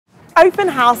open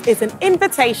house is an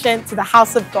invitation to the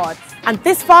house of God. And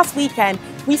this past weekend,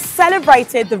 we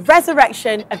celebrated the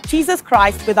resurrection of Jesus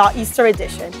Christ with our Easter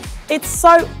edition. It's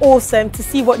so awesome to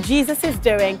see what Jesus is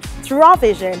doing through our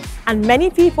vision, and many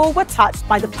people were touched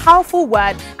by the powerful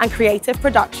word and creative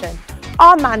production.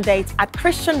 Our mandate at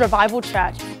Christian Revival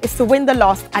Church is to win the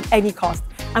lost at any cost,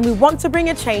 and we want to bring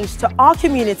a change to our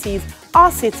communities,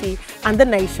 our city, and the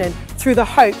nation through the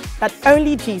hope that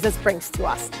only Jesus brings to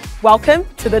us. Welcome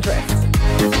to The Drift.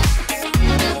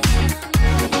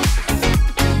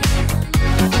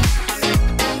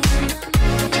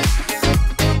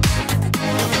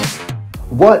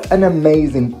 What an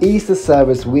amazing Easter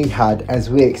service we had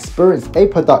as we experienced a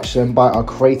production by our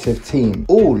creative team,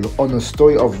 all on the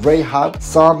story of Rehab,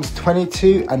 Psalms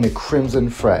 22 and the Crimson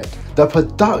Thread. The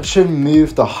production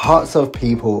moved the hearts of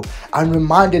people and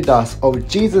reminded us of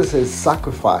Jesus'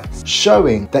 sacrifice,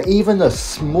 showing that even the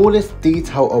smallest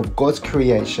detail of God's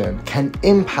creation can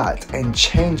impact and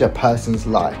change a person's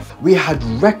life. We had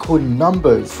record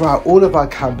numbers throughout all of our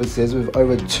campuses with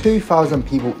over 2,000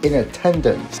 people in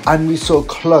attendance, and we saw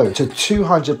close to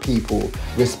 200 people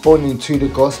responding to the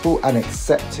gospel and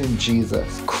accepting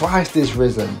Jesus. Christ is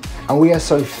risen, and we are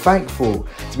so thankful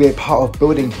to be a part of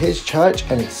building His church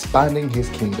and expanding His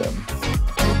kingdom.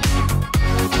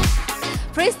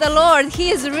 Praise the Lord, He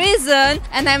is risen,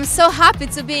 and I'm so happy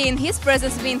to be in His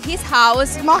presence, be in His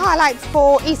house. My highlight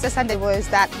for Easter Sunday was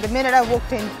that the minute I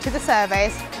walked into the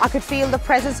service, I could feel the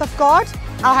presence of God.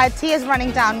 I had tears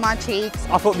running down my cheeks.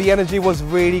 I thought the energy was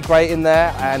really great in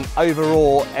there, and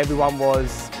overall everyone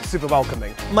was super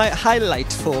welcoming. My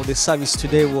highlight for the service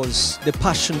today was the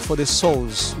passion for the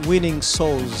souls, winning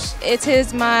souls. It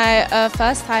is my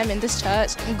first time in this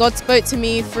church. God spoke to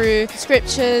me through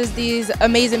scriptures, these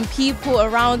amazing people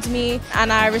around me,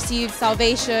 and I received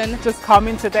salvation. Just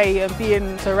coming today and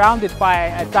being surrounded by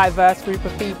a diverse group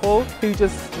of people who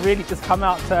just really just come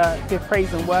out to give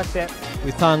praise and worship.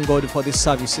 We thank God for this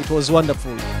service. It was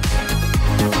wonderful.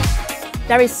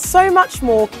 There is so much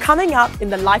more coming up in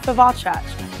the life of our church.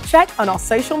 Check on our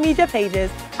social media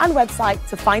pages and website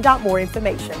to find out more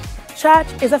information. Church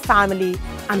is a family,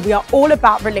 and we are all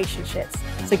about relationships.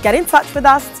 So get in touch with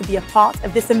us to be a part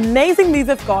of this amazing move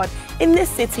of God in this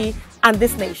city and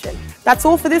this nation. That's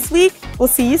all for this week. We'll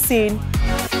see you soon.